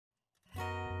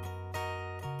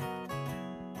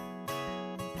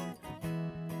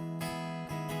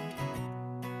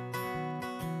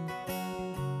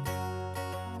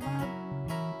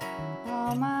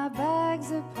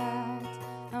bags are packed,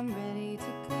 I'm ready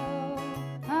to go.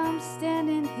 I'm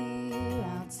standing here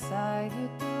outside your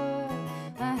door.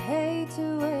 I hate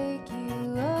to wake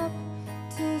you up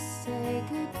to say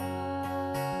goodbye,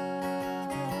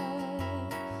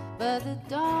 but the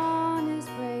dawn is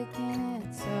breaking,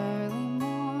 it's early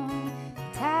morn. The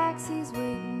taxi's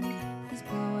waiting, he's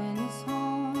blowing his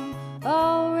horn.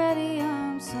 Already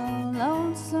I'm so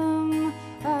lonesome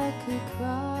I could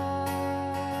cry.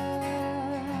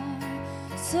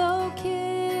 So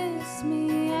kiss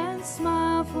me and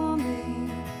smile for me.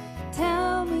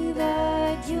 Tell me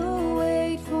that you'll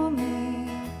wait for me.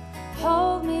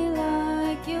 Hold me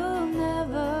like you'll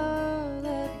never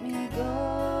let me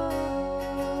go.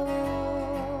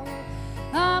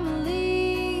 I'm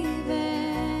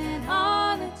leaving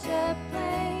on a jet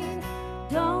plane.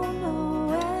 Don't know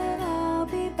when I'll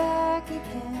be back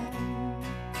again.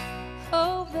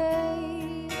 Oh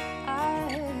babe, I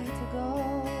hate to go.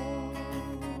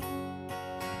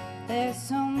 There's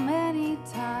so many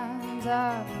times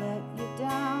I've let you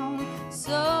down,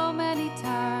 so many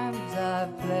times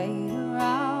I've played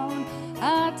around.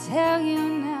 I tell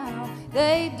you now,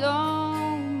 they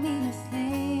don't mean a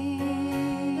thing.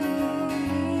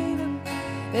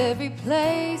 Every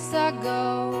place I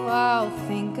go, I'll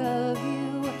think of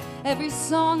you. Every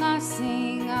song I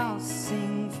sing, I'll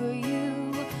sing for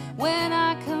you. When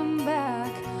I come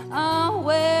back, I'll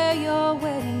wear your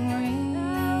wedding ring.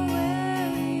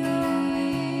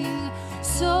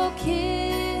 So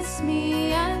kiss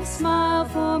me and smile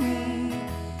for me.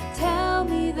 Tell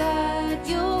me that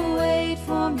you'll wait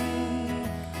for me.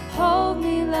 Hold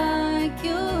me like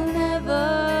you'll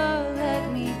never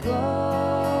let me go.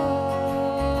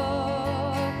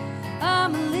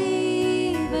 I'm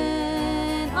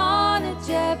leaving on a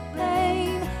jet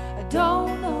plane. I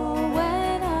don't know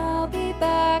when I'll be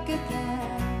back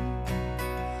again.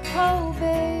 Oh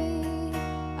babe,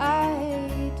 I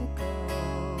hate to go.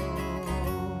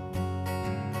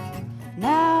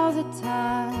 Now the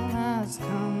time has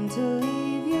come to leave.